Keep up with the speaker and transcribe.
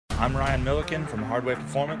I'm Ryan Milliken from Hardway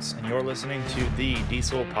Performance, and you're listening to the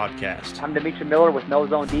Diesel Podcast. I'm Dimitri Miller with No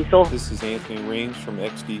Zone Diesel. This is Anthony Range from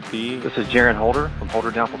XDP. This is Jaron Holder from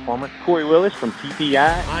Holder Down Performance. Corey Willis from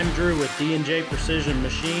TPI. I'm Drew with D&J Precision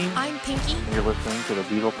Machine. I'm Pinky. And you're listening to the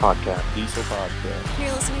Diesel Podcast. Diesel Podcast.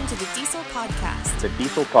 You're listening to the Diesel Podcast. The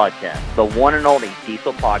Diesel Podcast. The one and only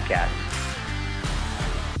Diesel Podcast.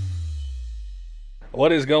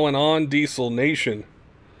 What is going on, Diesel Nation?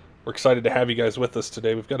 We're excited to have you guys with us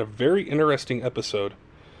today. We've got a very interesting episode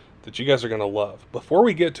that you guys are going to love. Before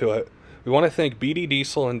we get to it, we want to thank BD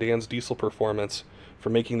Diesel and Dan's Diesel Performance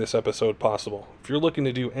for making this episode possible. If you're looking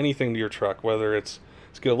to do anything to your truck, whether it's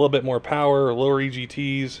to get a little bit more power or lower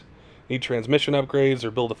EGTs, need transmission upgrades,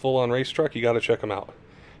 or build a full-on race truck, you got to check them out.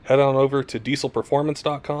 Head on over to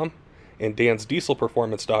dieselperformance.com and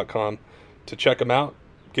dansdieselperformance.com to check them out.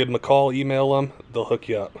 Give them a call, email them, they'll hook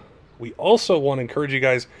you up. We also want to encourage you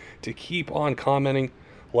guys to keep on commenting,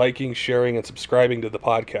 liking, sharing, and subscribing to the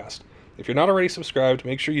podcast. If you're not already subscribed,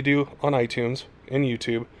 make sure you do on iTunes and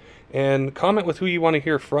YouTube, and comment with who you want to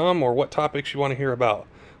hear from or what topics you want to hear about.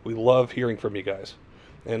 We love hearing from you guys.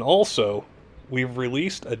 And also, we've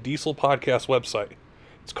released a Diesel Podcast website.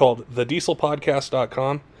 It's called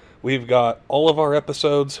thedieselpodcast.com. We've got all of our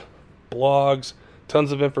episodes, blogs,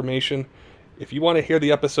 tons of information. If you want to hear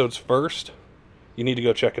the episodes first, you need to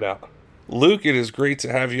go check it out. Luke, it is great to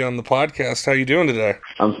have you on the podcast. How are you doing today?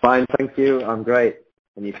 I'm fine, thank you. I'm great.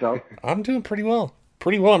 And yourself? I'm doing pretty well.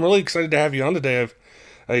 I'm really excited to have you on today.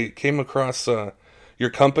 I came across your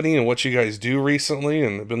company and what you guys do recently,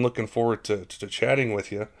 and I've been looking forward to chatting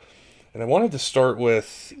with you. And I wanted to start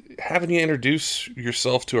with having you introduce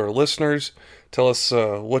yourself to our listeners. Tell us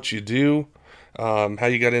what you do, how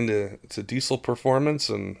you got into diesel performance,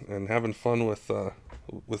 and having fun with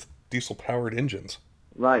diesel-powered engines.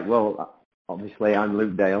 Right. Well, obviously, I'm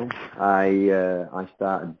Luke Dale. I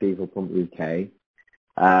started Diesel Pump UK.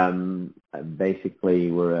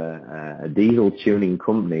 Basically, we're a diesel tuning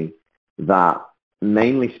company that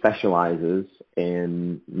mainly specializes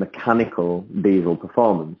in mechanical diesel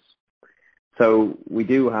performance. So we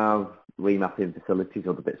do have remapping facilities,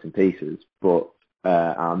 other bits and pieces, but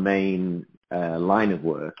our main line of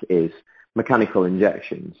work is mechanical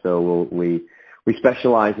injection. So we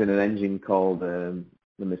specialize in an engine called the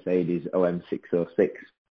Mercedes OM606,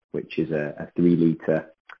 which is a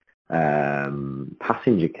 3-litre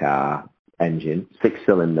passenger car engine,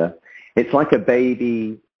 6-cylinder. It's like a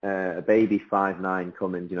baby 5.9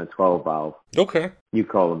 Cummins, 12 valve. Okay. You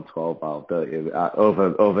call them 12 valve, don't you?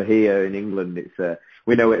 Over here in England,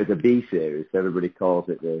 we know it as a B series. So everybody calls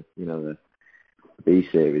it the B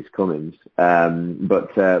series Cummins.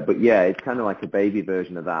 But yeah, it's kind of like a baby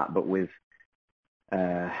version of that, but with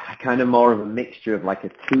kind of more of a mixture of like a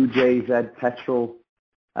 2JZ petrol.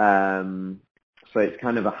 So it's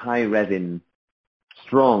kind of a high revving,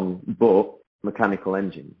 strong but mechanical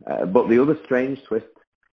engine. But the other strange twist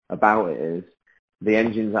about it is the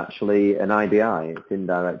engine's actually an IDI. It's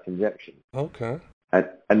indirect injection. Okay.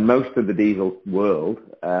 And most of the diesel world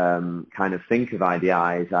kind of think of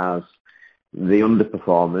IDIs as the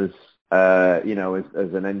underperformers,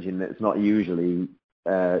 as an engine that's not usually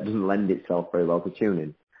doesn't lend itself very well to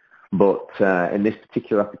tuning. But in this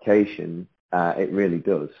particular application, it really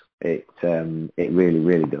does. It really,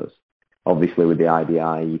 really does. Obviously, with the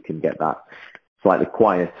IDI, you can get that slightly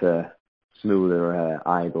quieter, smoother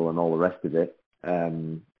idle and all the rest of it.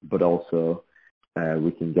 But also,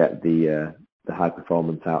 we can get the high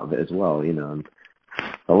performance out of it as well. And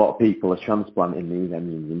a lot of people are transplanting these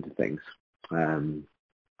engines into things.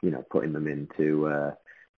 Putting them into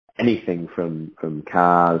anything from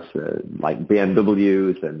cars like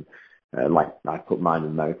BMWs and like I put mine in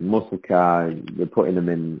an American muscle car. We're putting them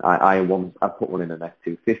in. I put one in an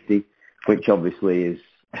F250, which obviously is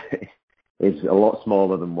is a lot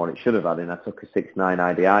smaller than what it should have had. And I took a 6.9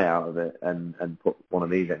 IDI out of it and put one of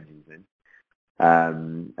these engines in.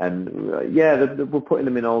 We're putting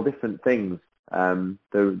them in all different things.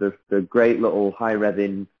 They're great little high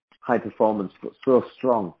revving, high performance, but so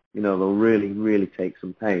strong. They'll really, really take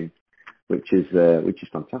some pain, which is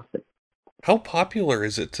fantastic. How popular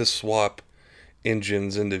is it to swap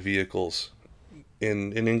engines into vehicles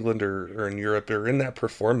in England or in Europe or in that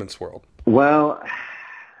performance world? Well,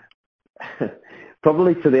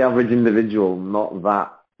 probably to the average individual, not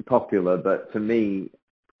that popular, but to me,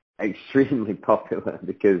 extremely popular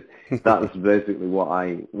because that's basically what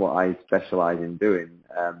I specialize in doing.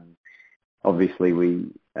 Obviously,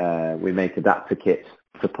 we make adapter kits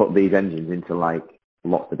to put these engines into like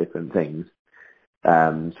lots of different things.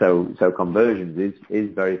 So conversions is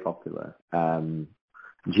very popular.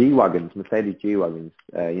 G-Wagons, Mercedes G-Wagons,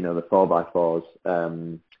 the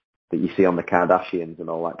 4x4s, that you see on the Kardashians and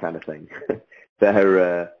all that kind of thing.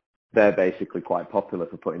 They're basically quite popular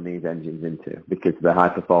for putting these engines into because they're high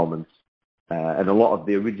performance. And a lot of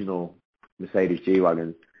the original Mercedes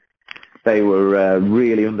G-Wagons, they were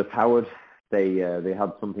really underpowered. They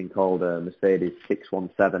had something called a Mercedes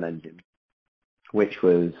 617 engine, which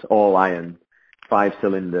was all iron,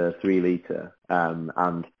 5-cylinder, 3-litre,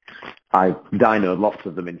 and I dynoed lots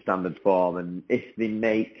of them in standard form. And if they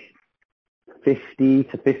make 50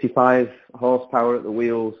 to 55 horsepower at the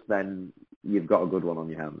wheels, then you've got a good one on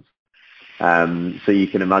your hands. So you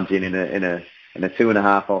can imagine in a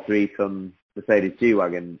 2.5 or 3 ton Mercedes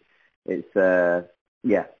G-Wagon, it's a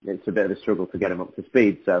bit of a struggle to get them up to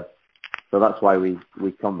speed. So that's why we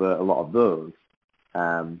convert a lot of those.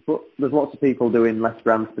 But there's lots of people doing less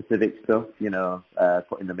brand specific stuff,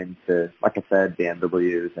 putting them into, like I said,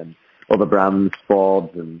 BMWs and other brands,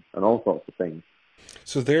 Fords and all sorts of things.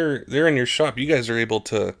 So they're in your shop. You guys are able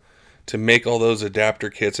to make all those adapter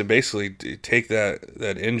kits and basically take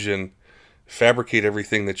that engine, fabricate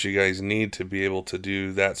everything that you guys need to be able to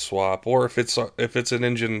do that swap, or if it's an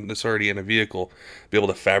engine that's already in a vehicle, be able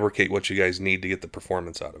to fabricate what you guys need to get the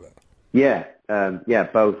performance out of it. Yeah,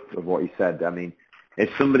 both of what you said. I mean, if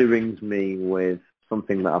somebody rings me with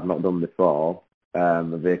something that I've not done before, a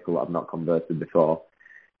vehicle that I've not converted before,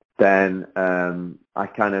 then I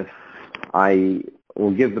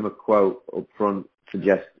will give them a quote up front,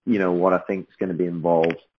 suggest, what I think is going to be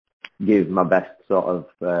involved, give my best sort of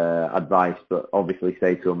advice, but obviously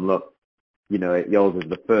say to them, look, yours is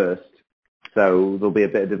the first, so there'll be a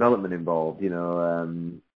bit of development involved,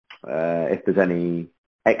 if there's any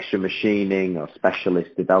extra machining or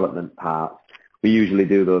specialist development parts, we usually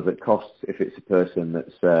do those at cost if it's a person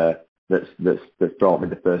that's brought me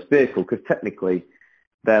the first vehicle, because technically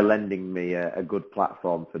they're lending me a good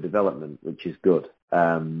platform for development, which is good.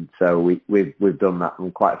 So we've done that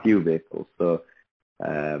on quite a few vehicles. So,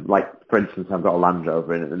 like for instance, I've got a Land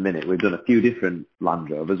Rover in at the minute. We've done a few different Land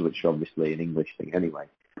Rovers, which are obviously an English thing anyway.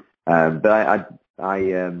 But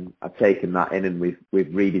I've taken that in and we've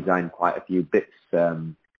redesigned quite a few bits.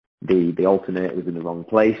 The alternator was in the wrong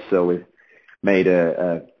place, so we've made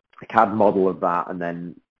a CAD model of that, and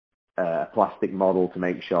then a plastic model to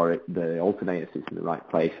make sure the alternator sits in the right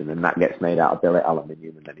place, and then that gets made out of billet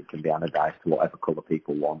aluminium, and then it can be anodized to whatever colour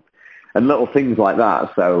people want, and little things like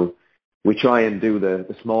that. So we try and do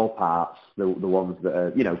the small parts, the ones that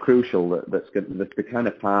are crucial. That's the kind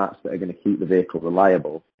of parts that are going to keep the vehicle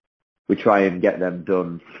reliable. We try and get them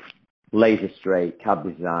done laser straight, CAD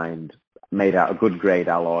designed, made out of good grade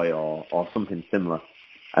alloy or something similar,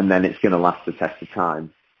 and then it's going to last the test of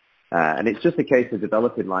time. And it's just a case of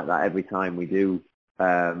developing like that every time we do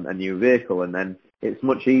a new vehicle, and then it's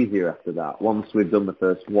much easier after that. Once we've done the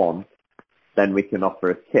first one, then we can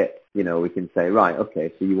offer a kit. We can say, right,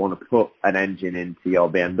 okay, so you want to put an engine into your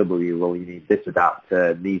BMW, well, you need this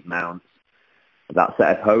adapter, these mounts, that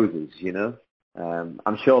set of hoses,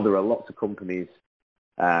 I'm sure there are lots of companies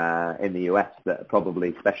in the US that are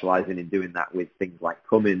probably specializing in doing that with things like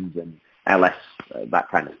Cummins and LS, that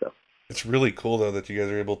kind of stuff. It's really cool though that you guys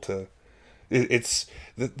are able to.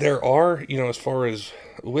 There are, as far as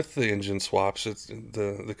with the engine swaps,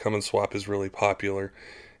 the Cummins swap is really popular,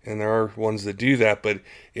 and there are ones that do that. But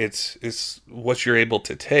it's what you're able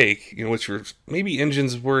to take, which maybe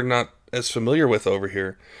engines we're not as familiar with over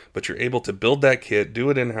here, but you're able to build that kit, do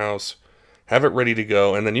it in house, have it ready to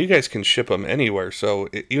go, and then you guys can ship them anywhere. So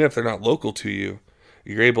even if they're not local to you,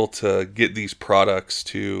 you're able to get these products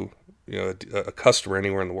to a customer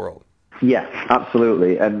anywhere in the world. Yeah,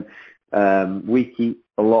 absolutely. And we keep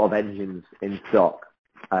a lot of engines in stock,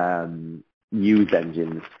 used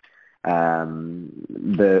engines.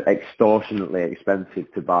 They're extortionately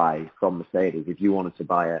expensive to buy from Mercedes. If you wanted to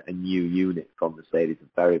buy a new unit from Mercedes,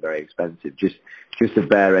 it's very, very expensive. Just a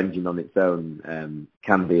bare engine on its own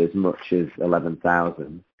can be as much as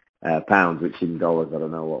 £11,000, which in dollars, I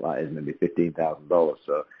don't know what that is, maybe $15,000.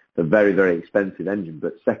 So it's a very, very expensive engine.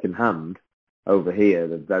 But second hand, over here,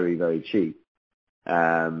 they're very, very cheap.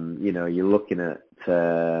 You're looking at,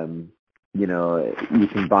 you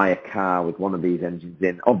can buy a car with one of these engines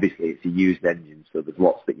in. Obviously, it's a used engine, so there's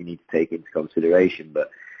lots that you need to take into consideration.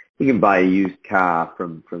 But you can buy a used car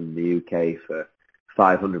from the UK for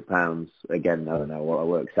 £500. Again, I don't know what it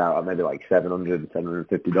works out. Maybe like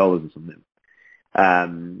 $750 or something.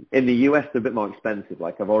 In the US, they're a bit more expensive.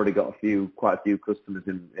 Like I've already got quite a few customers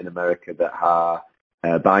in America that are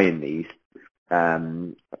buying these.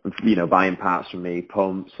 Buying parts from me,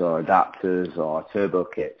 pumps or adapters or turbo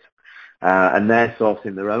kits, and they're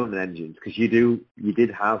sourcing their own engines because you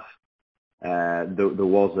did have America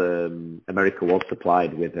was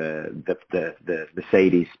supplied with the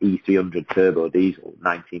Mercedes E300 turbo diesel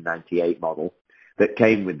 1998 model that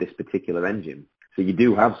came with this particular engine. So you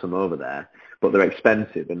do have some over there, but they're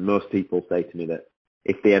expensive, and most people say to me that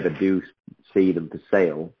if they ever do see them for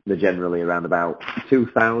sale, they're generally around about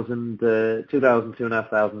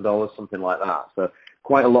 $2,500, something like that. So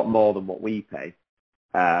quite a lot more than what we pay.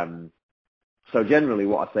 So generally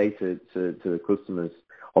what I say to the customers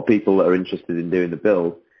or people that are interested in doing the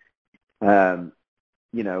build,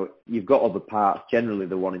 you've got other parts. Generally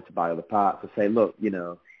they're wanting to buy other parts. I say, look,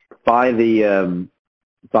 buy the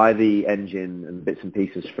engine and bits and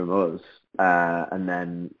pieces from us, and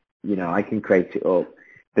then, I can crate it up.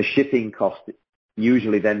 The shipping cost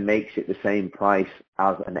usually then makes it the same price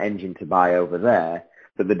as an engine to buy over there,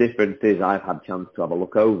 but the difference is I've had a chance to have a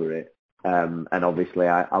look over it, and obviously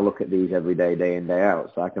I look at these every day, day in, day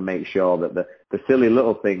out, so I can make sure that the silly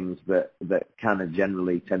little things that kind of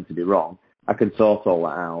generally tend to be wrong, I can sort all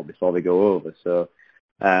that out before they go over. So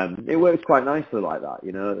it works quite nicely like that,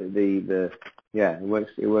 it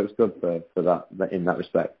works good for that in that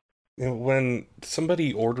respect. When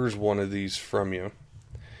somebody orders one of these from you,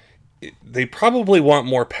 they probably want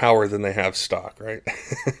more power than they have stock, right?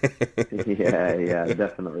 yeah,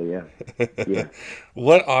 definitely, yeah.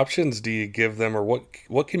 What options do you give them, or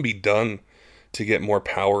what can be done to get more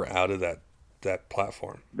power out of that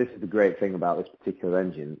platform? This is the great thing about this particular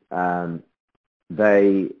engine.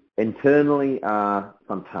 They internally are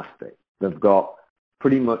fantastic. They've got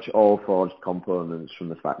pretty much all forged components from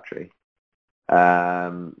the factory.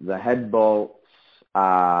 The head bolts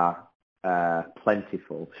are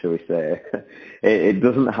plentiful, shall we say. It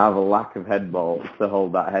doesn't have a lack of head bolts to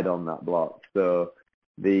hold that head on that block. So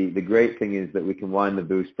the great thing is that we can wind the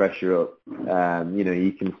boost pressure up.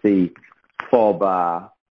 You can see 4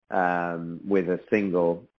 bar with a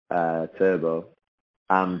single turbo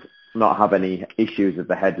and not have any issues with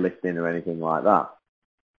the head lifting or anything like that.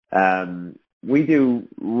 We do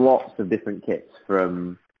lots of different kits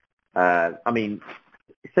from,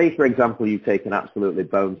 say, for example, you take an absolutely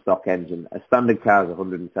bone stock engine. A standard car is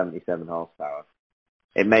 177 horsepower.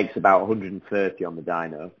 It makes about 130 on the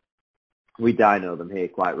dyno. We dyno them here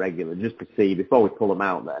quite regularly just to see, before we pull them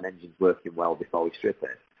out, that an engine's working well before we strip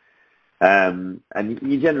it. And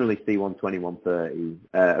you generally see 120, 130.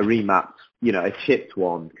 A remapped, a chipped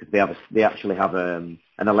one, because they actually have an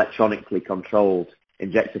electronically controlled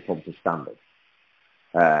injector pump as standard.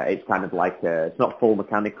 It's kind of like it's not full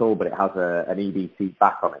mechanical, but it has an EDC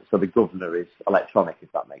back on it. So the governor is electronic,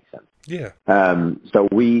 if that makes sense. Yeah. So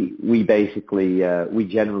we basically, we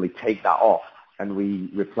generally take that off and we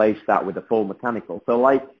replace that with a full mechanical. So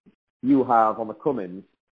like you have on the Cummins,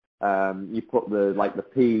 you put the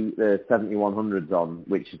 7100s on,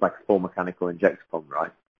 which is like a full mechanical injector pump,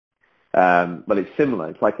 right? But it's similar.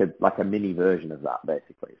 It's like a mini version of that,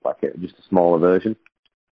 basically. It's like just a smaller version.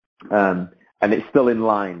 And it's still in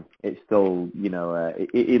line. It's still,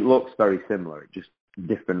 it looks very similar. It's just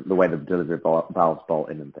different the way the delivery valves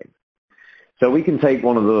bolt in and things. So we can take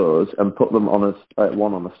one of those and put them on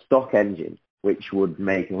one on a stock engine, which would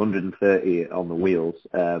make 130 on the wheels,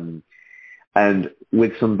 and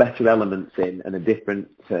with some better elements in and a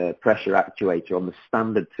different pressure actuator on the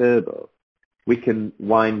standard turbo, we can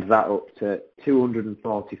wind that up to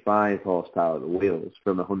 245 horsepower at the wheels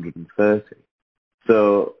from 130.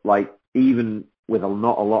 So, even with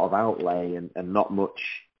not a lot of outlay and not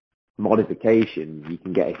much modification, you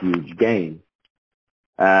can get a huge gain.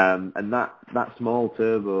 And that small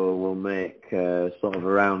turbo will make sort of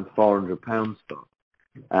around 400 pounds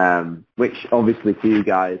ton, which obviously for you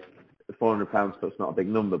guys, 400 pounds is not a big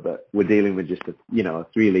number, but we're dealing with just a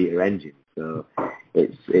 3-litre engine, so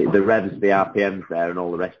the revs, the RPMs there, and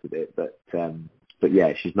all the rest of it. But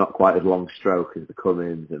yeah, she's not quite as long stroke as the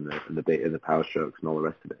Cummins and the power strokes and all the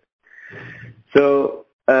rest of it. So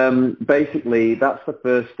basically, that's the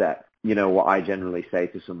first step. What I generally say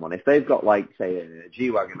to someone, if they've got say a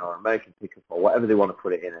G-Wagon or an American pickup or whatever they want to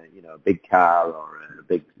put it in, a big car or a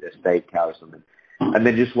big estate car or something, and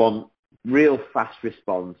they just want real fast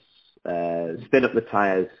response, spin up the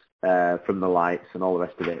tyres from the lights and all the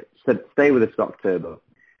rest of it, so stay with a stock turbo,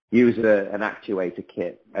 use an actuator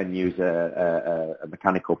kit and use a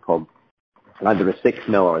mechanical pump, either a 6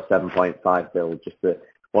 mil or a 7.5 build, just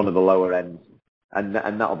one of the lower ends, and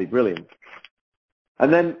that'll be brilliant.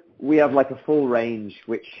 And then we have a full range,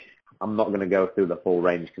 which I'm not going to go through the full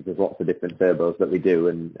range because there's lots of different turbos that we do,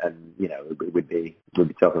 and we'd be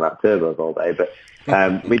talking about turbos all day. But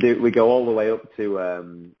we go all the way up to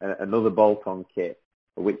another bolt-on kit,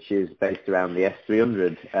 which is based around the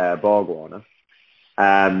S300 Borg Warner,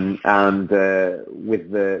 And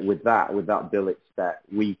with that billet spec,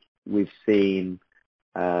 we've seen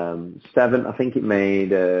I think it made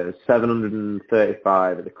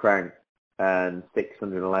 735 at the crank and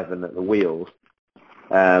 611 at the wheels.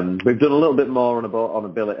 We've done a little bit more on a ball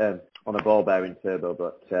bearing turbo,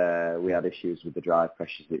 but we had issues with the drive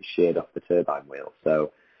pressures that sheared off the turbine wheel.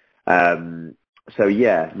 So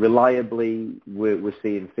yeah, reliably we're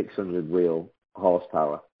seeing 600 wheel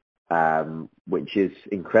horsepower, which is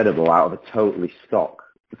incredible out of a totally stock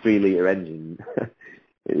 3-litre engine.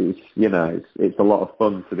 It's a lot of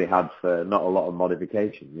fun to be had for not a lot of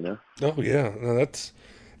modification, Oh yeah, no, it's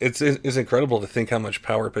incredible to think how much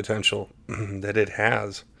power potential that it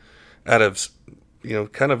has out of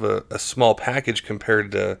kind of a small package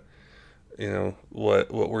compared to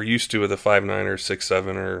what we're used to with a 5.9 or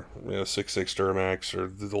 6.7 or 6.6 Duramax or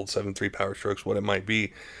the old 7.3 Power Strokes, what it might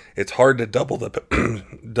be. It's hard to double the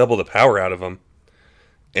power out of them,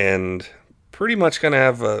 and pretty much going to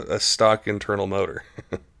have a stock internal motor.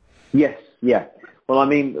 Yes, yeah. Well, I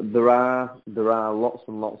mean, there are lots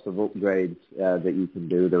and lots of upgrades that you can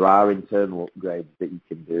do. There are internal upgrades that you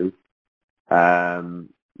can do,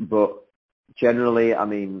 but generally, I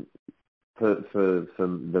mean, for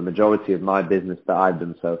the majority of my business that I've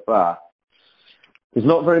done so far, there's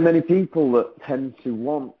not very many people that tend to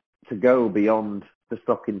want to go beyond the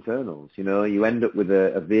stock internals. You end up with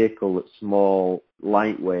a vehicle that's small,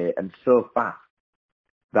 lightweight, and so fast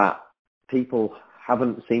that people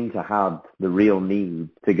haven't seemed to have the real need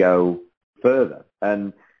to go further.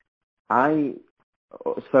 And I,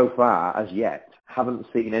 so far, as yet, haven't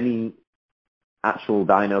seen any actual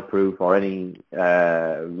dyno proof or any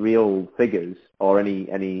real figures or any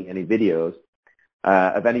videos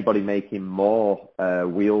of anybody making more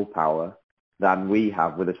wheel power than we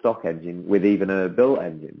have with a stock engine, with even a built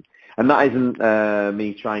engine. And that isn't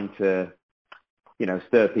me trying to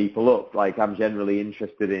stir people up. Like, I'm generally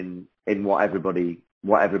interested in what everybody's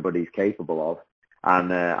capable of,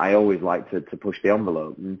 and I always like to push the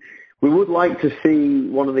envelope. And we would like to see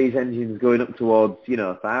one of these engines going up towards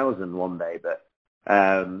 1,000 one day, but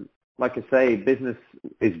like I say, business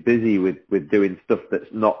is busy with doing stuff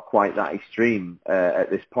that's not quite that extreme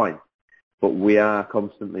at this point. But we are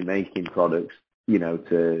constantly making products,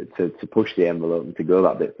 to push the envelope and to go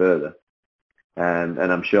that bit further. And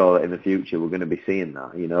I'm sure that in the future we're going to be seeing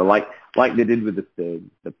that, like they did with the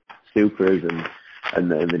Supras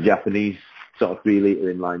and the Japanese sort of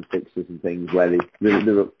 3-litre inline sixes and things, where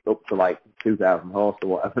they're up to like 2,000 horse or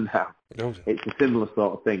whatever now. Oh. It's a similar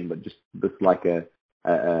sort of thing, but just like a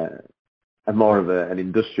more of an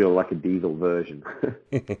industrial, like a diesel version.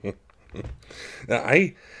 Now,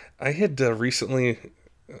 I had recently,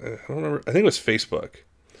 I don't remember, I think it was Facebook.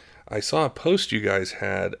 I saw a post you guys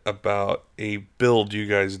had about a build you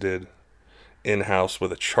guys did in-house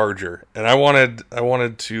with a charger, and I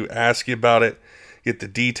wanted to ask you about it, get the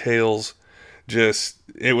details.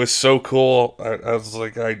 It was so cool. I was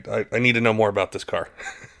like, I need to know more about this car.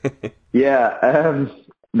 Yeah,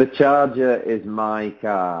 the Charger is my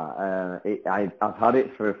car. I've had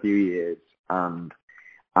it for a few years, and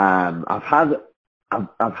I've had a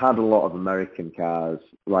lot of American cars,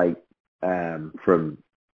 like from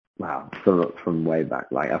way back.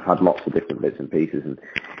 Like, I've had lots of different bits and pieces, and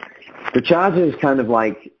the Charger is kind of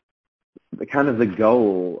like the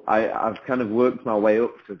goal. I've kind of worked my way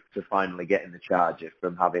up to finally getting the Charger,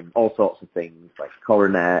 from having all sorts of things like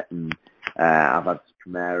Coronet, and I've had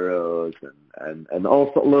Camaros and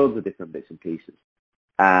loads of different bits and pieces.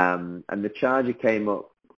 And the Charger came up.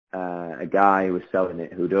 A guy was selling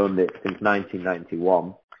it who'd owned it since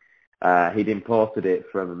 1991. He'd imported it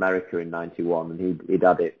from America in 91, and he'd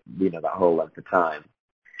had it, that whole length of time.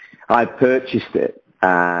 I purchased it,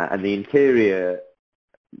 and the interior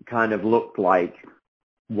kind of looked like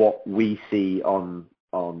what we see on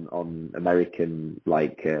American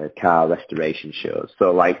car restoration shows.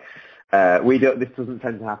 So this doesn't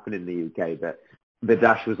tend to happen in the UK, but the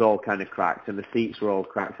dash was all kind of cracked, and the seats were all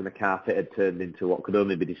cracked, and the carpet had turned into what could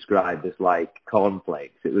only be described as like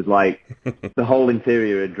cornflakes. It was like the whole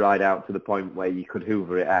interior had dried out to the point where you could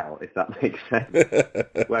hoover it out, if that makes sense.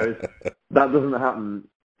 Whereas that doesn't happen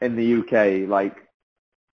in the UK. Like,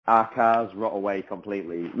 our cars rot away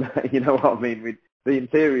completely. You know what I mean? The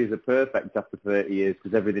interiors are perfect after 30 years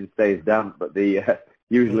because everything stays damp, but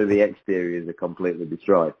usually the exteriors are completely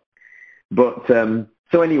destroyed. But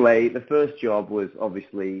so anyway, the first job was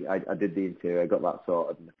obviously I did the interior, I got that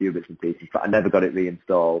sorted and a few bits and pieces, but I never got it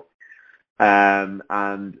reinstalled. And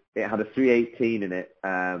it had a 318 in it,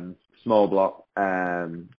 small block,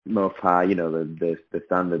 Mopar, the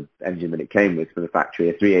standard engine that it came with from the factory,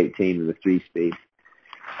 a 318 with a 3-speed.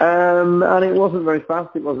 And it wasn't very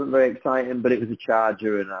fast, it wasn't very exciting, but it was a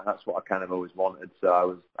Charger, and that's what I kind of always wanted,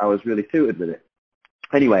 so I was really suited with it.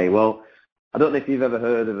 Anyway, well, I don't know if you've ever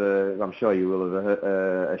heard of I'm sure you will have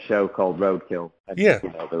heard, a show called Roadkill. And, Yeah. You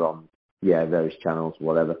know, they're on, various channels,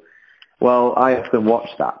 whatever. Well, I often watch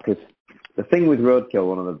that because the thing with Roadkill,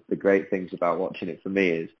 one of the great things about watching it for me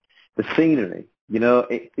is the scenery. You know,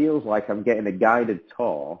 it feels like I'm getting a guided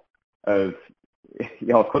tour of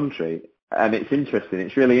your country, and it's interesting.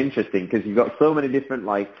 It's really interesting because you've got so many different,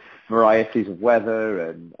 like, varieties of weather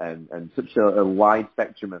and such a wide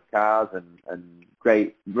spectrum of cars and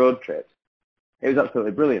great road trips. It was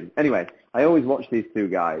absolutely brilliant. Anyway, I always watch these two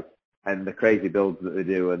guys and the crazy builds that they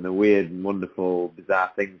do and the weird and wonderful,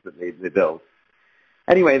 bizarre things that they build.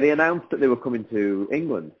 Anyway, they announced that they were coming to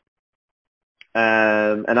England.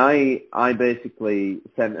 And I basically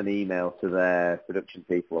sent an email to their production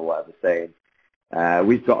people or whatever saying,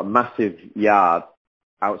 we've got a massive yard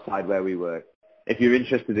outside where we work. If you're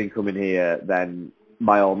interested in coming here, then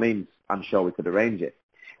by all means, I'm sure we could arrange it.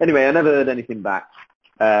 Anyway, I never heard anything back.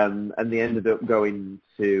 And they ended up going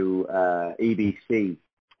to EBC,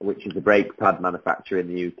 which is a brake pad manufacturer in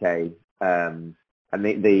the UK, and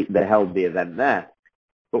they held the event there.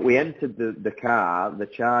 But we entered the car, the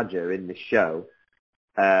Charger, in the show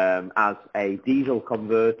as a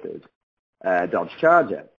diesel-converted Dodge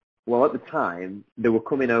Charger. Well, at the time, they were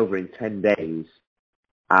coming over in 10 days,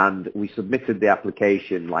 and we submitted the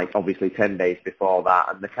application, like, obviously 10 days before that,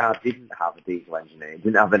 and the car didn't have a diesel engine in it. It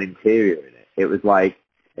didn't have an interior in it.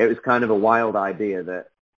 It was kind of a wild idea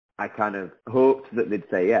that I kind of hoped that they'd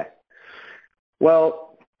say yes.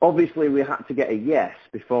 Well, obviously we had to get a yes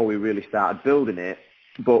before we really started building it,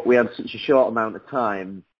 but we had such a short amount of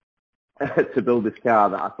time to build this car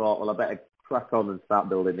that I thought, well, I better crack on and start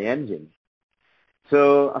building the engine.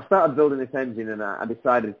 So I started building this engine, and I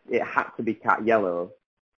decided it had to be cat yellow,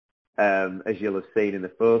 as you'll have seen in the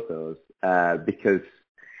photos, because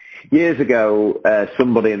years ago,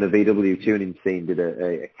 somebody in the VW tuning scene did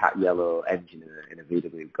a cat yellow engine in a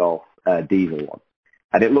VW Golf diesel one.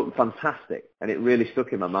 And it looked fantastic, and it really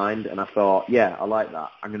stuck in my mind, and I thought, yeah, I like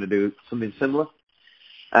that. I'm going to do something similar.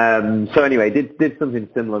 So anyway, did something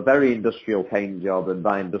similar, very industrial paint job, and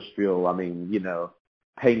by industrial, I mean, you know,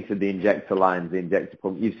 painted the injector lines, the injector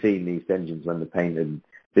pump. You've seen these engines when they're painted.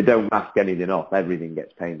 They don't mask anything off. Everything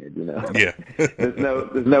gets painted, you know. Yeah.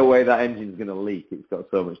 there's no way that engine's going to leak. It's got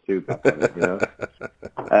so much two-pack on it, you know.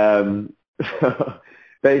 So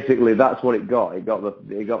basically, that's what it got. It got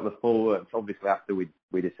the full works. Obviously, after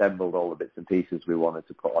we'd assembled all the bits and pieces we wanted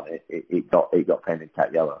to put on it, it got painted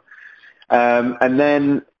cat yellow. And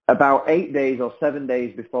then about 8 days or 7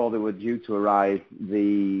 days before they were due to arrive,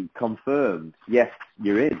 they confirmed, yes,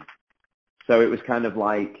 you're in. So it was kind of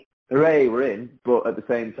like, hooray, we're in, but at the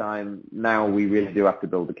same time, now we really do have to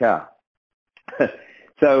build a car.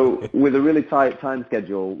 So with a really tight time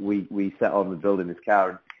schedule, we set on with building this car.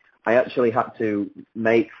 And I actually had to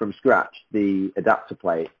make from scratch the adapter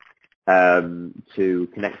plate to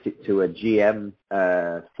connect it to a GM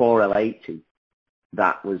 4L80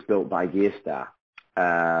 that was built by Gearstar.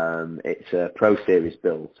 It's a Pro Series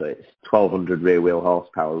build, so it's 1,200 rear wheel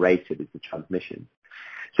horsepower rated is the transmission.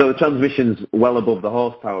 So the transmission's well above the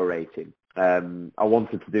horsepower rating. I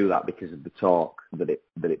wanted to do that because of the torque that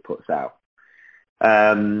it puts out.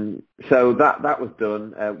 So that was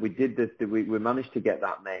done. We did this. We managed to get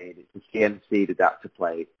that made. It's a CNC adapter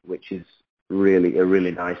plate, which is really a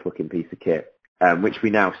really nice looking piece of kit, which we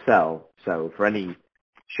now sell. So for any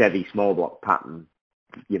Chevy small block pattern,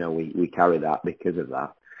 you know, we carry that because of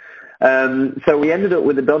that. So we ended up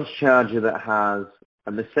with a Dodge Charger that has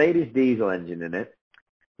a Mercedes diesel engine in it,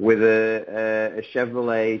 with a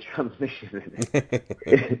Chevrolet transmission in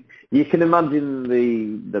it. You can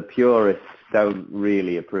imagine the purists don't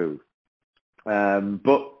really approve.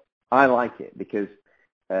 But I like it because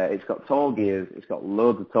it's got tall gears, it's got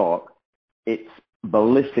loads of torque, it's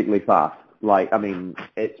ballistically fast. Like, I mean,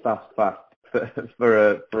 it's fast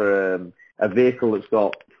for a vehicle that's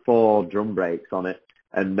got 4 drum brakes on it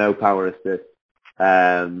and no power assist.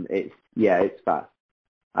 It's fast.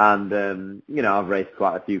 And, you know, I've raced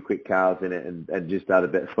quite a few quick cars in it and just had a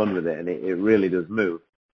bit of fun with it, and it really does move.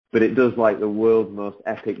 But it does, like, the world's most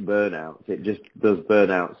epic burnouts. It just does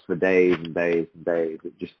burnouts for days and days and days.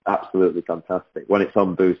 It's just absolutely fantastic. When it's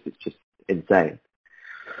on boost, it's just insane.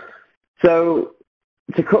 So,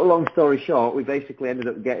 to cut a long story short, we basically ended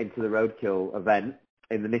up getting to the Roadkill event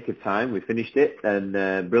in the nick of time. We finished it,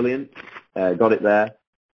 and brilliant. Got it there.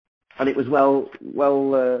 And it was well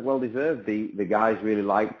deserved. The guys really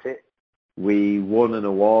liked it. We won an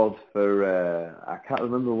award for, I can't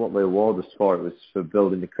remember what the award was for. It was for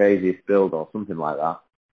building the craziest build or something like that.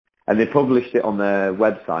 and they published it on their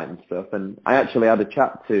website and stuff. And I actually had a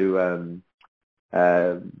chat to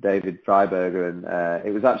David Freiberger, and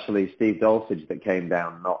it was actually Steve Dulcich that came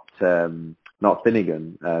down, not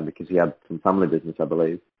Finnegan, because he had some family business, I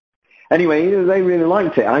believe. Anyway, they really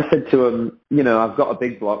liked it. I said to him, I've got a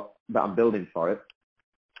big block that I'm building for it.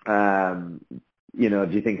 Do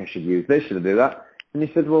you think I should use this? Should I do that? And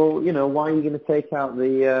he said, well, why are you going to take out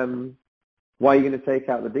the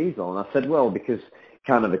diesel? And I said, well, because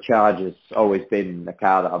kind of the Charger's always been a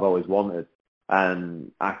car that I've always wanted,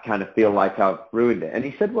 and I kind of feel like I've ruined it. And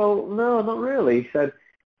he said, well, no, not really. He said,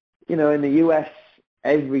 in the US,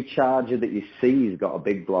 every Charger that you see has got a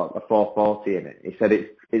big block, a 440 in it. He said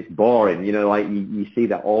it's boring, like you see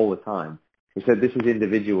that all the time. He said this is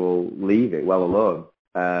individual, leave it well alone.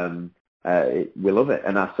 We love it.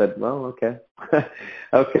 And I said, well, okay.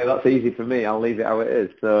 Okay, that's easy for me. I'll leave it how it is.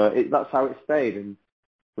 So that's how it stayed. And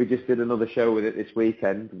we just did another show with it this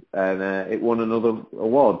weekend, and it won another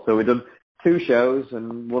award. So we've done 2 shows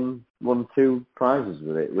and won 2 prizes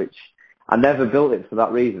with it, which I never built it for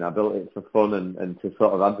that reason. I built it for fun and to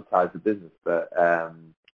sort of advertise the business. But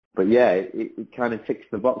yeah, it kind of ticks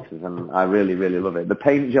the boxes, and I really, really love it. The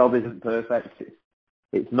paint job isn't perfect.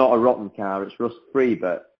 It's not a rotten car. It's rust-free,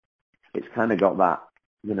 but it's kind of got that,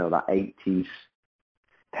 that 80s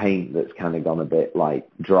paint that's kind of gone a bit like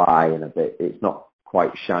dry and a bit, it's not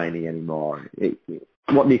quite shiny anymore.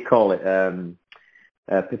 What do you call it?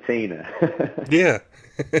 Patina. Yeah.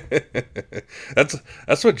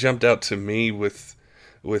 That's what jumped out to me with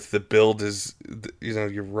the build is,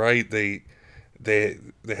 you're right. They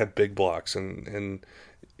have big blocks and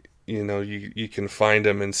you can find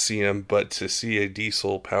them and see them, but to see a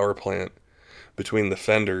diesel power plant between the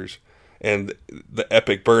fenders and the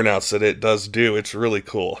epic burnouts that it does do, it's really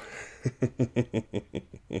cool.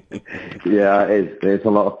 Yeah, it is. It's a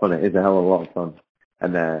lot of fun. It is a hell of a lot of fun.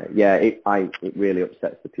 And it really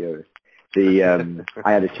upsets the purists.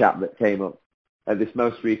 I had a chap that came up at this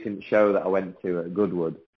most recent show that I went to at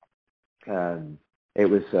Goodwood. It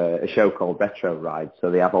was a show called Retro Ride,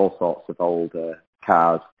 so they have all sorts of old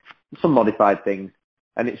cars, some modified things,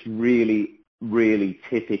 and it's really, really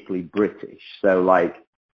typically British. So, like,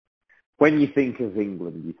 when you think of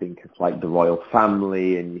England, you think of, like, the royal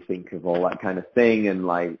family, and you think of all that kind of thing, and,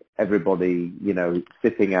 like, everybody,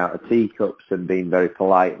 sipping out of teacups and being very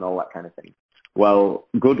polite and all that kind of thing. Well,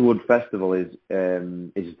 Goodwood Festival is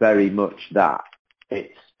very much that.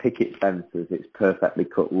 It's picket fences, it's perfectly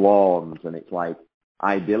cut lawns, and it's, like,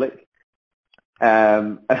 idyllic.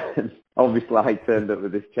 And obviously, I turned up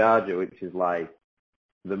with this Charger, which is, like,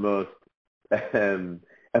 the most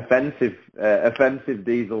offensive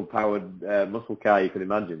diesel-powered muscle car you can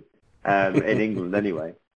imagine, in England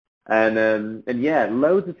anyway. And yeah,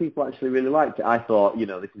 loads of people actually really liked it. I thought,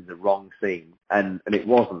 this is the wrong scene, and it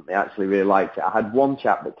wasn't. They actually really liked it. I had one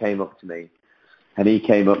chap that came up to me, and he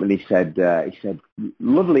came up and he said,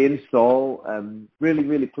 lovely install, really,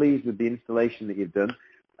 really pleased with the installation that you've done.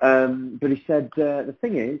 But he said, the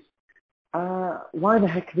thing is, why the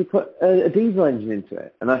heck have you put a diesel engine into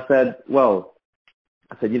it? And I said,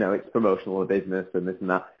 it's promotional of the business and this and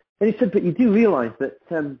that. And he said, but you do realise that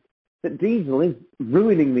diesel is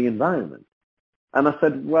ruining the environment. And I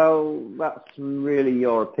said, well, that's really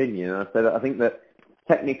your opinion. And I said, I think that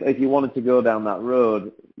technically, if you wanted to go down that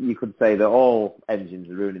road, you could say that all engines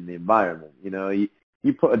are ruining the environment. You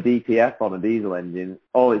put a DPF on a diesel engine,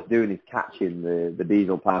 all it's doing is catching the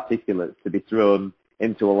diesel particulates to be thrown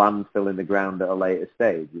into a landfill in the ground at a later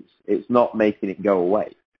stage. It's not making it go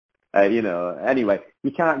away. Anyway,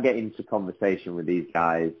 you can't get into conversation with these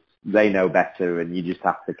guys. They know better, and you just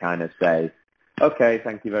have to kind of say, okay,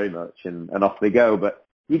 thank you very much, and off they go. But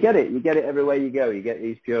you get it everywhere you go. You get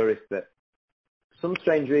these purists that, for some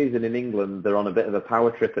strange reason in England, they're on a bit of a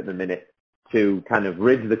power trip at the minute to kind of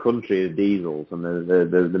rid the country of diesels, and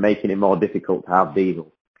they're making it more difficult to have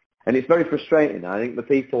diesels. And it's very frustrating. I think the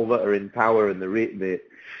people that are in power and that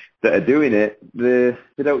are doing it, they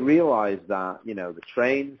don't realise that, the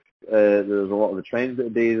trains, there's a lot of the trains that are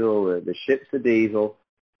diesel, the ships are diesel,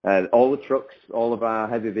 all the trucks, all of our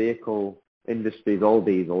heavy vehicle industry is all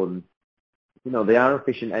diesel, and, they are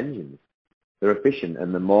efficient engines. They're efficient,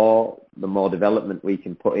 and the more development we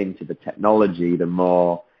can put into the technology, the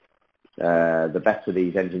better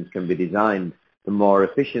these engines can be designed, the more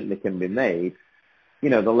efficient they can be made,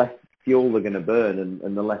 the less fuel they're going to burn,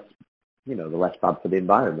 and the less bad for the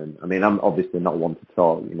environment. I mean, I'm obviously not one to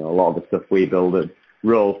talk, a lot of the stuff we build at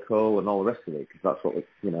raw coal and all the rest of it, because that's what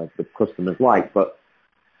the customers like. But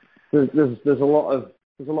there's a lot of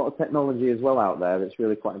technology as well out there that's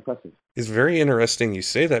really quite impressive. It's very interesting you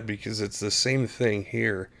say that, because it's the same thing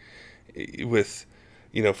here with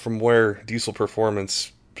from where diesel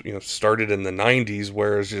performance, started in the 90s,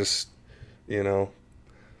 where it's just,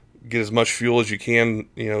 get as much fuel as you can,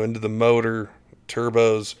 into the motor,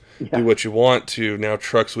 turbos, do what you want to. Now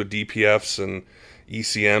trucks with DPFs and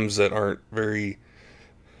ECMs that aren't very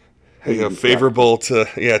favorable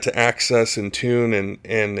to access and tune,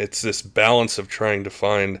 and it's this balance of trying to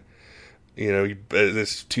find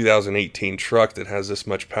this 2018 truck that has this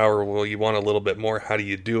much power. Well, you want a little bit more. How do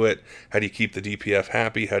you do it? How do you keep the DPF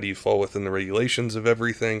happy? How do you fall within the regulations of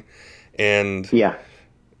everything? And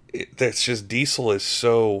that's just, diesel is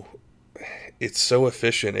so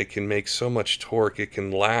efficient. It can make so much torque. It can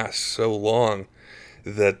last so long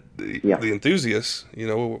that the enthusiasts,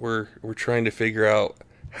 we're trying to figure out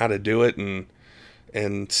how to do it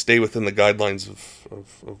and stay within the guidelines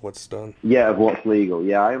of what's done. Yeah, of what's legal.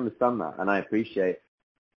 Yeah, I understand that, and I appreciate.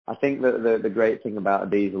 I think that the great thing about a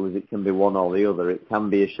diesel is it can be one or the other. It can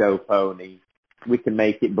be a show pony. We can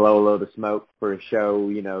make it blow a load of smoke for a show,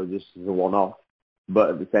 just as a one-off. But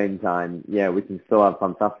at the same time, we can still have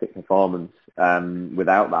fantastic performance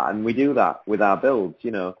without that, and we do that with our builds.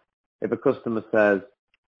 If a customer says,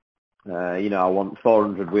 I want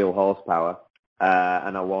 400 wheel horsepower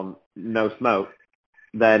and I want no smoke,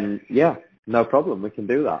 then no problem, we can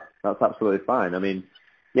do that. That's absolutely fine. I mean,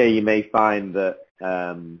 you may find that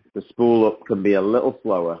the spool up can be a little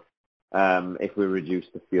slower if we reduce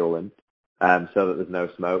the fuel in, so that there's no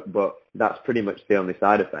smoke, but that's pretty much the only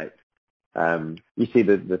side effect. You see,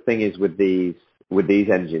 the thing is with these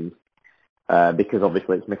engines, because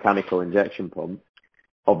obviously it's mechanical injection pump,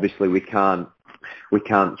 obviously we can't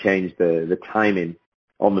change the timing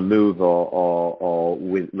on the move or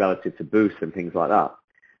with relative to boost and things like that.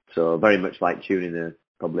 So very much like tuning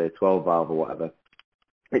probably a 12 valve or whatever.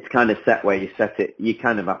 It's kind of set where you set it. You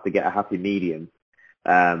kind of have to get a happy medium.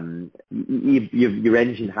 Your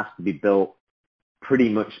engine has to be built pretty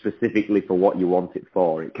much specifically for what you want it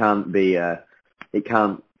for. It can't be it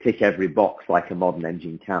can't tick every box like a modern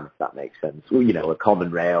engine can, if that makes sense. Well, a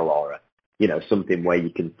common rail or something where you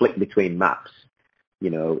can flick between maps.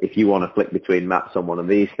 If you want to flick between maps on one of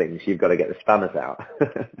these things, you've got to get the spanners out.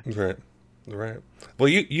 Right. Well,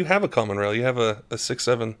 you have a common rail. You have a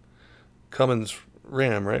 6.7 Cummins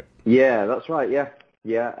Ram, right? Yeah, that's right. Yeah.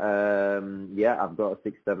 I've got a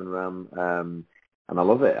 6.7 Ram, and I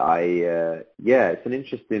love it. It's an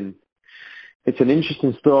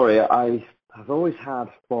interesting story. I've always had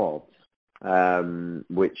Fords,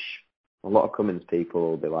 which a lot of Cummins people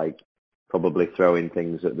will be like probably throwing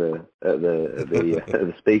things at the at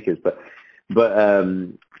the speakers, but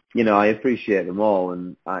I appreciate them all,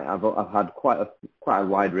 and I've had quite a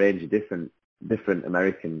wide range of different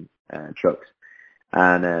American trucks,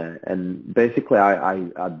 and basically I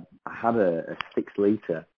had a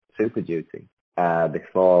 6-liter Super Duty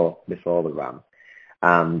before the Ram,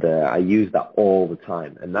 and I used that all the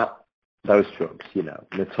time, and those trucks,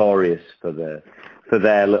 notorious for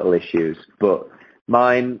their little issues, but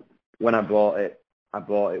mine, when I bought it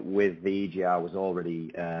with the EGR was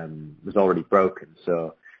already broken,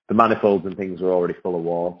 so the manifolds and things were already full of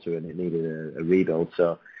water and it needed a rebuild.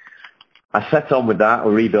 So I set on with that, I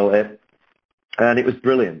rebuilt it, and it was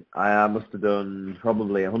brilliant. I must have done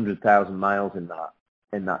probably 100,000 miles in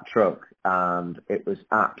that truck, and it was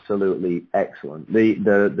absolutely excellent.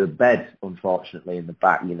 The bed, unfortunately, in the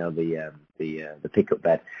back, the pickup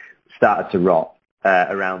bed, started to rot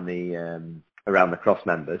around the cross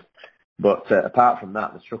members. But apart from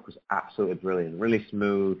that, the truck was absolutely brilliant, really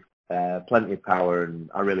smooth, plenty of power,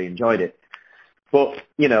 and I really enjoyed it. But,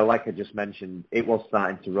 like I just mentioned, it was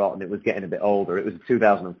starting to rot and it was getting a bit older. It was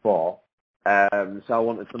 2004, so I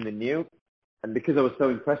wanted something new. And because I was so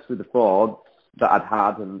impressed with the Ford that I'd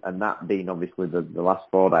had, and that being obviously the last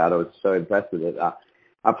Ford I had, I was so impressed with it that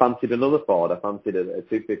I fancied another Ford. I fancied a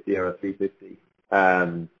 250 or a 350.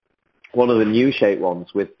 One of the new shape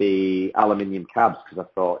ones with the aluminium cabs, because I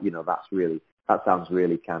thought, that sounds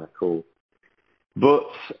really kind of cool.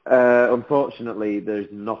 But unfortunately,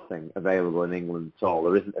 there's nothing available in England at all.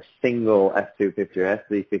 There isn't a single F250 or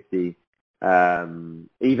F350.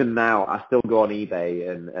 Even now, I still go on eBay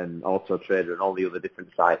and Auto Trader and all the other different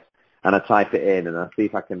sites, and I type it in and I see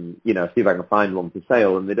if I can, find one for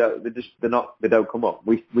sale, and they don't come up.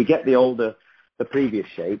 We get the previous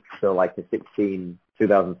shape, so like the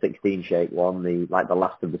 2016 shape one, the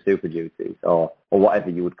last of the Super Duties, or whatever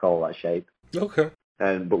you would call that shape. Okay.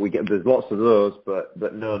 But there's lots of those, but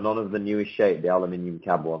no, none of the newest shape, the aluminium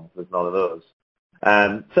cab ones. There's none of those.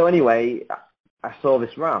 So anyway, I saw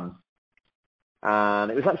this Ram, and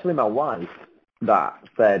it was actually my wife that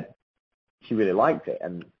said she really liked it,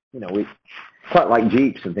 and we quite like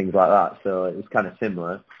Jeeps and things like that, so it was kind of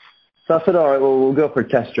similar. So I said, all right, well, we'll go for a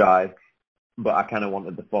test drive, but I kind of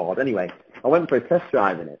wanted the Ford. Anyway, I went for a test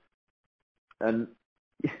drive in it, and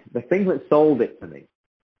the thing that sold it to me,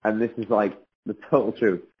 and this is like the total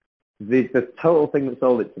truth, the total thing that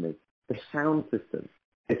sold it to me, the sound system.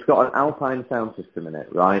 It's got an Alpine sound system in it,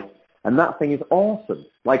 right? And that thing is awesome.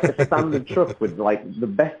 Like a standard truck with like the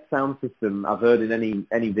best sound system I've heard in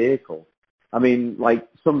any vehicle. I mean, like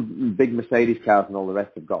some big Mercedes cars and all the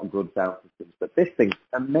rest have got good sound systems, but this thing's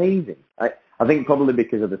amazing. I think probably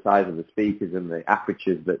because of the size of the speakers and the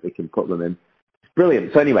apertures that they can put them in. It's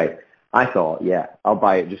brilliant. So anyway, I thought, yeah, I'll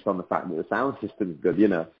buy it just on the fact that the sound system's good, you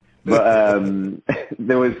know. But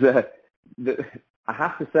there was, I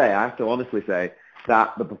have to honestly say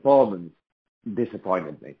that the performance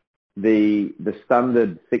disappointed me. The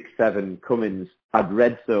standard 6.7 Cummins, I'd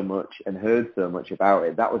read so much and heard so much about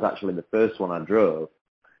it. That was actually the first one I drove.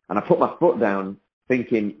 And I put my foot down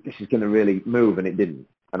thinking, this is going to really move, and it didn't.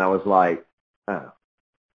 And I was like, oh.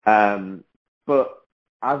 But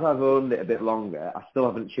as I've owned it a bit longer, I still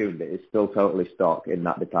haven't tuned it. It's still totally stock in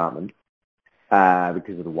that department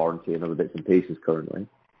because of the warranty and other bits and pieces currently.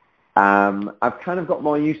 I've kind of got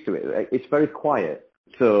more used to it. It's very quiet.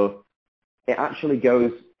 So it actually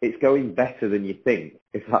it's going better than you think,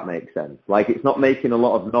 if that makes sense. Like, it's not making a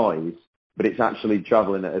lot of noise, but it's actually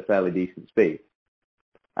traveling at a fairly decent speed.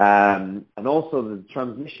 And also the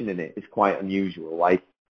transmission in it is quite unusual. Like,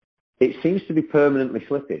 it seems to be permanently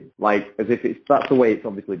slipping, like as if that's the way it's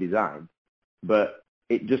obviously designed, but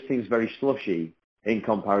it just seems very slushy in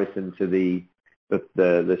comparison to the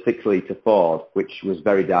 6-litre Ford, which was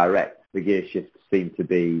very direct. The gear shifts seemed to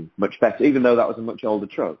be much better, even though that was a much older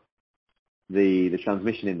truck. The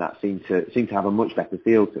transmission in that seemed to have a much better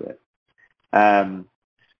feel to it.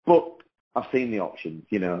 But I've seen the options,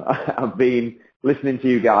 you know. I've been listening to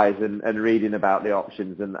you guys and reading about the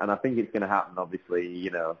options, and I think it's going to happen, obviously,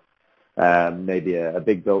 you know, maybe a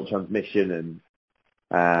big built transmission, and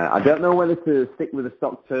I don't know whether to stick with a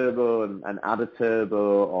stock turbo and add a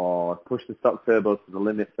turbo or push the stock turbo to the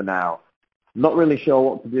limit for now. I'm not really sure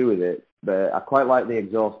what to do with it, but I quite like the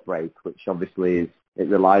exhaust brake, which obviously it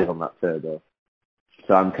relies on that turbo.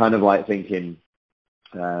 So I'm kind of like thinking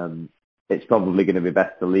it's probably going to be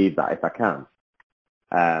best to leave that if I can.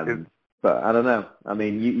 But I don't know. I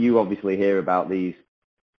mean, you obviously hear about these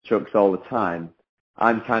trucks all the time.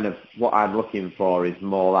 I'm kind of, what I'm looking for is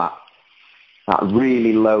more that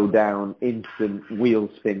really low down, instant wheel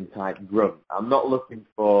spin type grunt. I'm not looking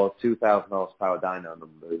for 2,000 horsepower dyno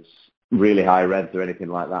numbers, really high revs or anything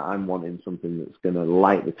like that. I'm wanting something that's going to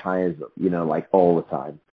light the tires up, you know, like all the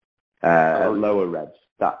time. Lower revs.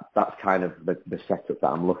 That's kind of the setup that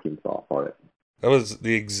I'm looking for it. That was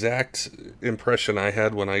the exact impression I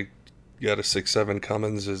had when I got a 6.7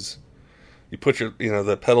 Cummins. Is you put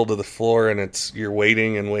the pedal to the floor, and you're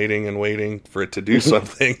waiting and waiting and waiting for it to do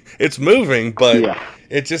something. It's moving, but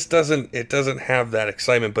it just doesn't have that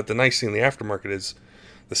excitement. But the nice thing in the aftermarket is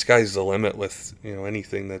the sky's the limit with, you know,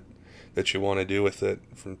 anything that you want to do with it,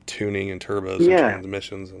 from tuning and turbos and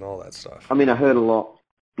transmissions and all that stuff. I mean, I heard a lot,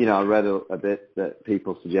 you know, I read a bit that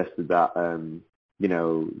people suggested that, you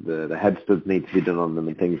know, the head studs need to be done on them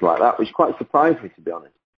and things like that, which quite surprised me, to be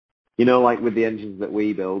honest. You know, like with the engines that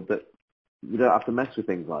we build, that you don't have to mess with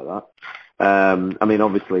things like that. I mean,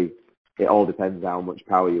 obviously, it all depends how much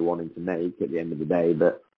power you're wanting to make at the end of the day,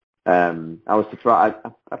 but I was surprised.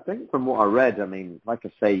 I think from what I read, I mean, like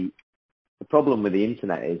I say, the problem with the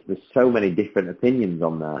internet is there's so many different opinions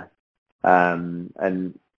on there.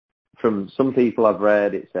 And from some people I've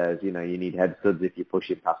read, it says, you know, you need head studs if you're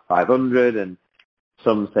pushing past 500, and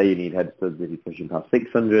some say you need head studs if you're pushing past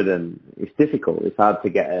 600, and it's difficult. It's hard to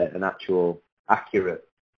get an actual accurate,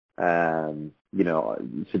 you know,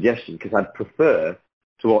 suggestion, because I'd prefer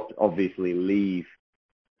to obviously leave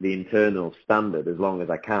the internal standard as long as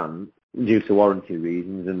I can, due to warranty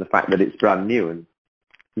reasons and the fact that it's brand new. And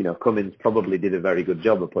you know, Cummins probably did a very good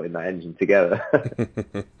job of putting that engine together.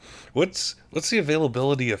 What's the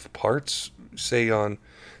availability of parts, say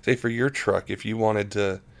for your truck, if you wanted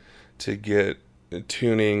to get a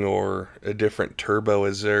tuning or a different turbo?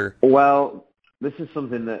 Is there? Well, this is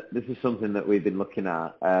something that we've been looking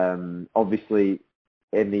at. Obviously,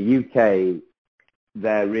 in the UK,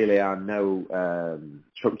 there really are no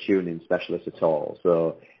truck tuning specialists at all.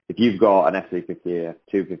 So if you've got an F350,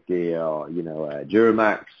 F250, or, you know,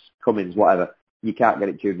 Duramax, Cummins, whatever, you can't get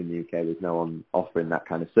it tuned in the UK. There's no one offering that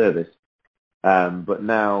kind of service. But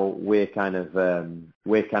now we're kind of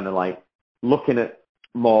like looking at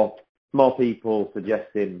more people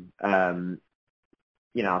suggesting.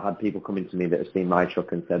 You know, I've had people coming to me that have seen my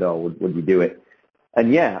truck and said, "Oh, would you do it?"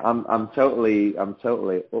 And yeah, I'm totally up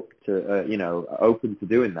to open to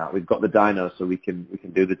doing that. We've got the dyno, so we can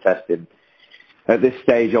do the testing. At this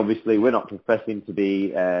stage, obviously, we're not professing to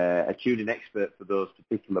be a tuning expert for those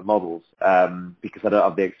particular models because I don't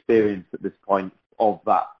have the experience at this point of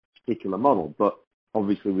that particular model. But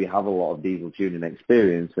obviously, we have a lot of diesel tuning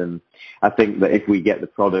experience, and I think that if we get the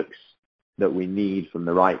products that we need from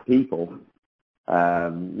the right people,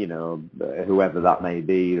 whoever that may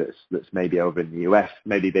be, that's maybe over in the US,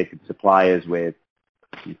 maybe they could supply us with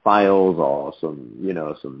some files or some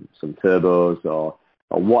turbos or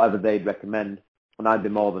whatever they'd recommend, and I'd be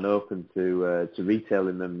more than open to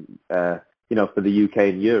retailing them, for the UK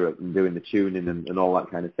and Europe and doing the tuning and all that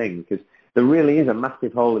kind of thing, because there really is a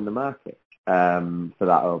massive hole in the market for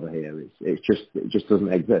that over here. It just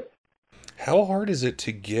doesn't exist. How hard is it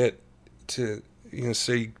to get to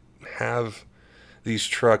say have these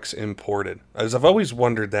trucks imported? As I've always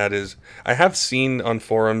wondered, that is, I have seen on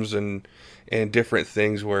forums and different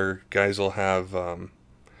things where guys will have a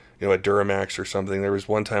Duramax or something. There was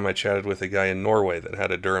one time I chatted with a guy in Norway that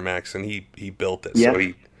had a Duramax, and he built it. Yeah. So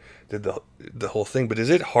he did the whole thing. But is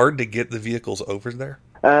it hard to get the vehicles over there?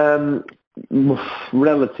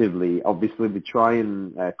 Relatively. Obviously, we try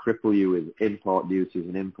and cripple you with import duties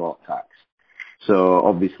and import tax. So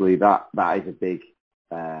obviously that is a big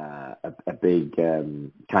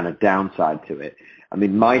kind of downside to it. I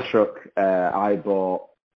mean, my truck I bought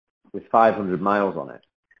with 500 miles on it,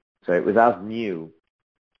 so it was as new.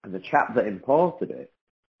 And the chap that imported it,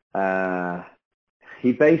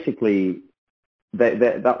 he basically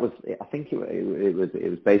that was, I think it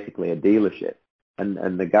was basically a dealership,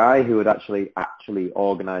 and the guy who had actually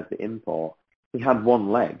organised the import, he had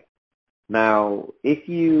one leg. Now, if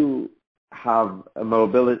you have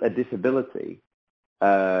a disability,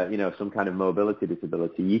 some kind of mobility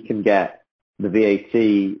disability, you can get the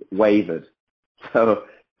VAT waived. So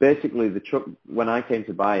basically, the truck, when I came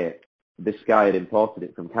to buy it, this guy had imported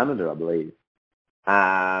it from Canada, I believe,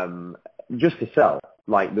 just to sell.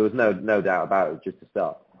 Like, there was no doubt about it, just to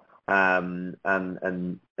sell. And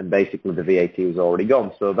basically the VAT was already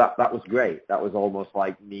gone. So that was great. That was almost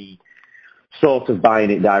like me sort of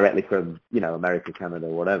buying it directly from, America, Canada,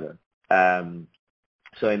 whatever.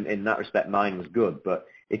 So in that respect, mine was good. But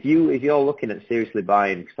if you're looking at seriously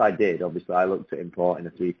buying, because I did, obviously I looked at importing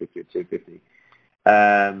a 350 or 250.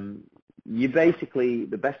 You basically,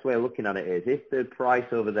 the best way of looking at it is, if the price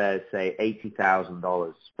over there is, say,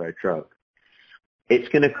 $80,000 for a truck, it's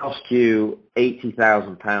going to cost you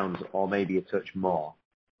 £80,000 or maybe a touch more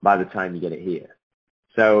by the time you get it here.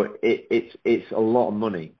 So it's a lot of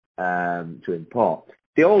money to import.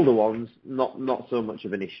 The older ones, not so much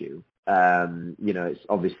of an issue. It's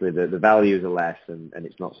obviously the values are less and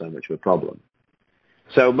it's not so much of a problem.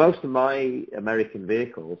 So most of my American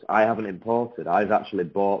vehicles I haven't imported. I've actually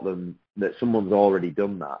bought them that someone's already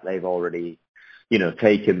done that. They've already,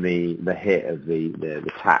 taken the hit of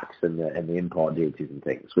the tax and the import duties and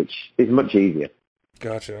things, which is much easier.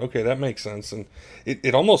 Gotcha. Okay, that makes sense. And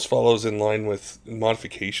it almost follows in line with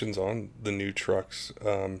modifications on the new trucks.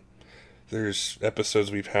 There's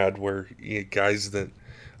episodes we've had where guys that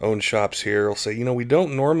own shops here will say, we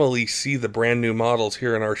don't normally see the brand new models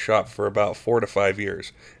here in our shop for about 4 to 5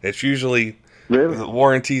 years. It's usually the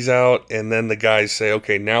warranty's out, and then the guys say,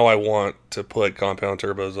 okay, now I want to put compound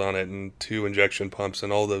turbos on it and 2 injection pumps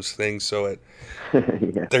and all those things. So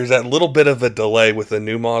there's that little bit of a delay with the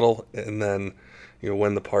new model, and then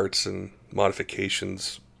when the parts and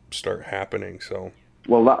modifications start happening. So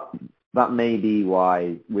that may be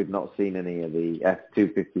why we've not seen any of the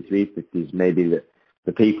F250, 350s. Maybe that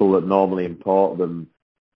the people that normally import them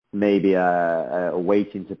maybe are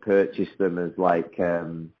waiting to purchase them as like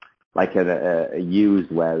a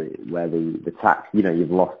used where the tax,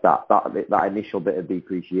 you've lost that initial bit of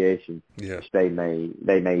depreciation, which they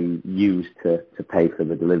may use to pay for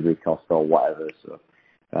the delivery cost or whatever. So,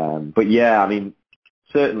 but yeah, I mean,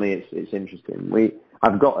 certainly it's interesting.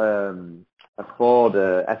 I've got a Ford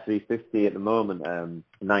F350 at the moment,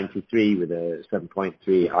 93 with a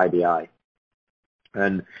 7.3 IDI.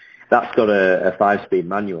 And that's got a 5-speed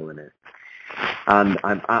manual in it. And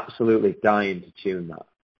I'm absolutely dying to tune that.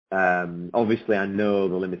 Obviously, I know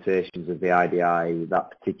the limitations of the IDI.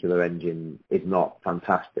 That particular engine is not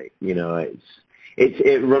fantastic.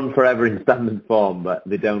 It run forever in standard form, but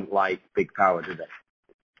they don't like big power, do they?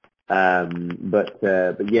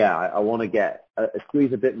 But yeah, I want to get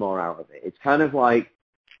squeeze a bit more out of it. It's kind of like,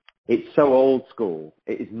 it's so old school.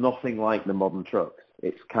 It is nothing like the modern trucks.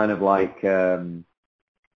 It's kind of like,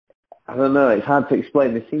 I don't know, it's hard to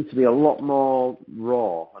explain. They seem to be a lot more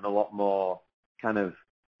raw and a lot more kind of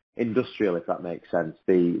industrial, if that makes sense.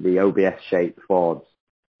 The OBS-shaped Fords.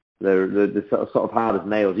 They're sort of hard as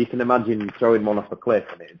nails. You can imagine throwing one off a cliff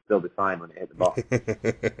and it'd still be fine when it hit the bottom.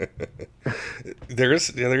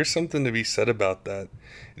 There's something to be said about that.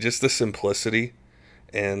 Just the simplicity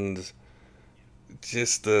and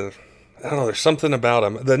just I don't know, there's something about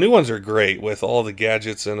them. The new ones are great with all the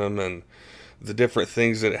gadgets in them and the different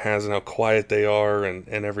things that it has and how quiet they are and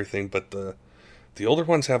everything, but the older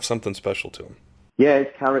ones have something special to them. Yeah,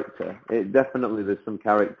 it's character. It definitely, there's some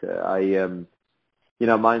character.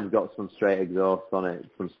 Mine's got some straight exhaust on it,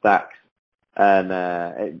 some stacks,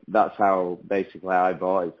 and that's how basically I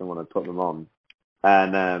bought it. Someone had put them on,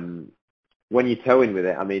 and when you're towing with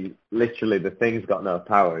it, I mean, literally the thing's got no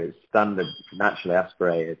power. It's standard, naturally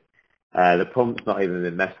aspirated. The pump's not even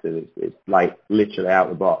been messed with. It's like literally out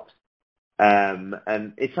the box. And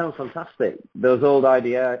it sounds fantastic. Those old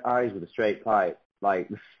IDIs with a straight pipe, like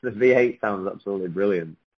the V8 sounds absolutely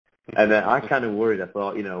brilliant. And I kind of worried. I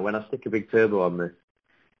thought, when I stick a big turbo on this,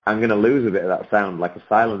 I'm going to lose a bit of that sound, like a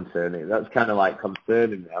silencer. And that's kind of like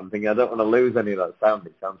concerning me. I'm thinking, I don't want to lose any of that sound.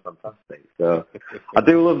 It sounds fantastic. So I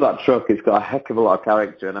do love that truck. It's got a heck of a lot of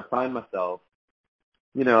character. And I find myself,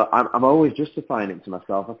 I'm always justifying it to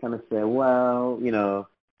myself. I kind of say, well,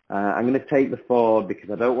 I'm going to take the Ford because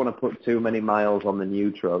I don't want to put too many miles on the new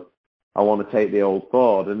truck. I want to take the old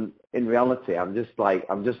Ford. And in reality, I'm just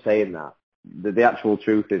saying that. The actual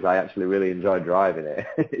truth is I actually really enjoy driving it.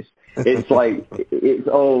 It's like, it's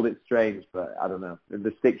old, it's strange, but I don't know.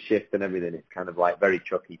 The stick shift and everything, it's kind of like very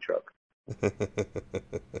Chucky truck.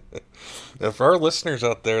 Now, for our listeners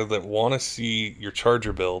out there that want to see your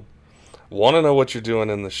Charger build, want to know what you're doing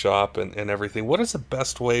in the shop and everything, what is the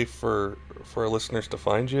best way for our listeners to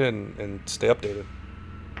find you and stay updated?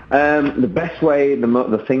 The best way,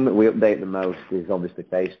 the thing that we update the most is obviously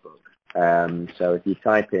Facebook. So if you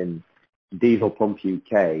type in Diesel Pump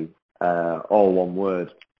UK, all one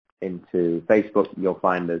word, into Facebook, you'll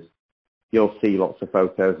find us. You'll see lots of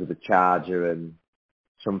photos of the Charger and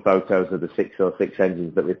some photos of the 606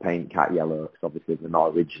 engines that we paint cat yellow, because obviously they're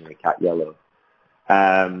not originally cat yellow.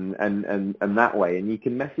 And that way, and you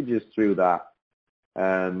can message us through that.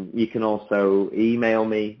 You can also email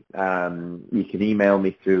me. You can email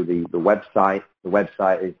me through the website. The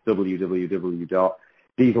website is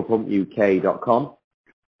www.dieselpumpuk.com,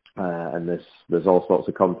 and there's all sorts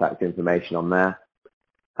of contact information on there.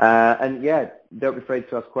 And yeah, don't be afraid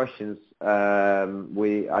to ask questions. I've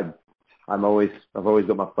always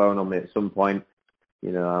got my phone on me at some point.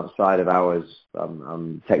 Outside of hours,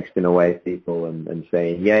 I'm texting away people and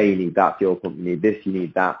saying, yeah, you need that fuel pump, you need this, you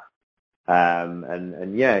need that.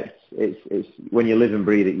 And yeah, it's when you live and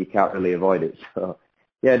breathe it, you can't really avoid it. So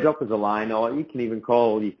yeah, drop us a line, or you can even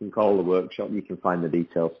call. You can call the workshop. You can find the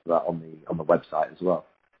details for that on the website as well.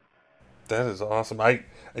 That is awesome. I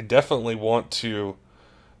definitely want to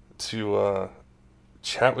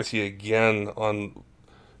chat with you again on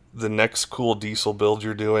the next cool diesel build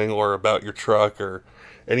you're doing, or about your truck, or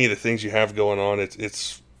any of the things you have going on.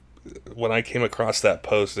 It's when I came across that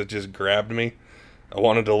post, it just grabbed me. I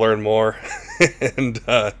wanted to learn more. I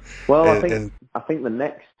think the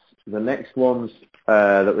next ones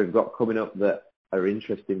that we've got coming up that are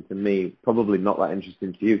interesting to me, probably not that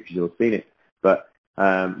interesting to you because you'll have seen it, but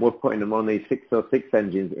we're putting one of these 606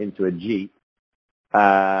 engines into a Jeep,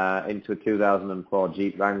 into a 2004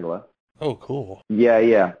 Jeep Wrangler. Oh, cool.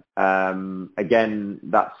 Yeah. Again,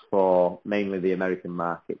 that's for mainly the American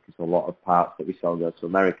market because a lot of parts that we sell go to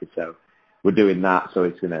America. So we're doing that. So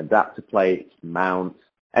it's going to adapter plates, mounts,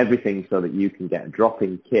 everything so that you can get a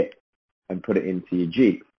drop-in kit and put it into your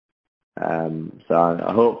Jeep. So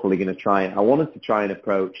I'm hopefully going to try. I wanted to try and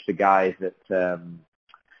approach the guys that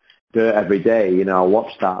do it every day. I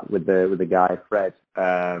watched that with the guy Fred.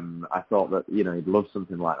 I thought that he'd love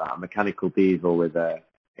something like that, a mechanical diesel with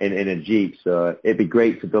in a Jeep. So it'd be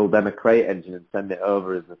great to build them a crate engine and send it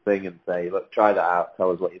over as a thing and say, look, try that out. Tell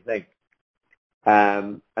us what you think.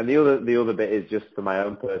 And the other bit is just for my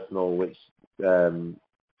own personal, which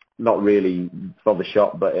not really for the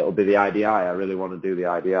shop, but it'll be the IDI. I really want to do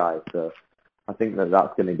the IDI, so I think that's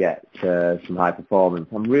going to get some high performance.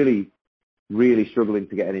 I'm really struggling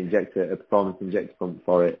to get a performance injector pump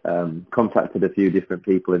for it. Contacted a few different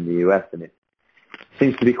people in the US, and it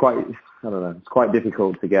seems to be quite, I don't know, it's quite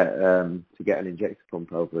difficult to get an injector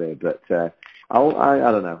pump over here. But I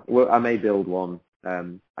don't know. Well, I may build one.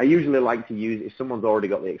 I usually like to use, if someone's already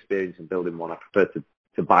got the experience in building one, I prefer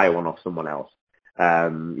to buy one off someone else.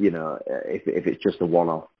 If it's just a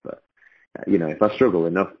one-off. But if I struggle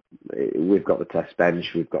enough, we've got the test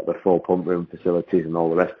bench, we've got the full pump room facilities and all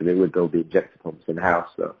the rest of it. We'll build the injector pumps in-house.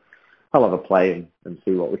 So I'll have a play and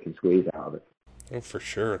see what we can squeeze out of it. Oh, for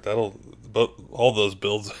sure. All those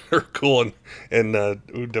builds are cool, and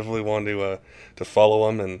we definitely want to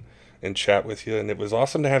follow them and chat with you. And it was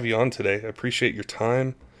awesome to have you on today. I appreciate your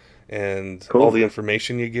time and Cool. all the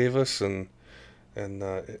information you gave us, and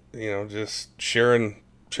just sharing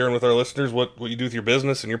with our listeners what you do with your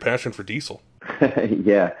business and your passion for diesel.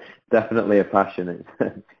 Yeah, definitely a passion.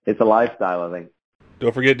 It's a lifestyle, I think.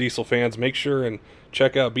 Don't forget, diesel fans, make sure and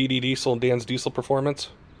check out BD Diesel and Dan's Diesel Performance.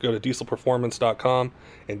 Go to dieselperformance.com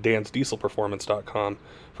and dansdieselperformance.com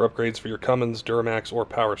for upgrades for your Cummins, Duramax, or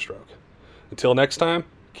Power Stroke. Until next time,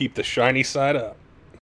 keep the shiny side up.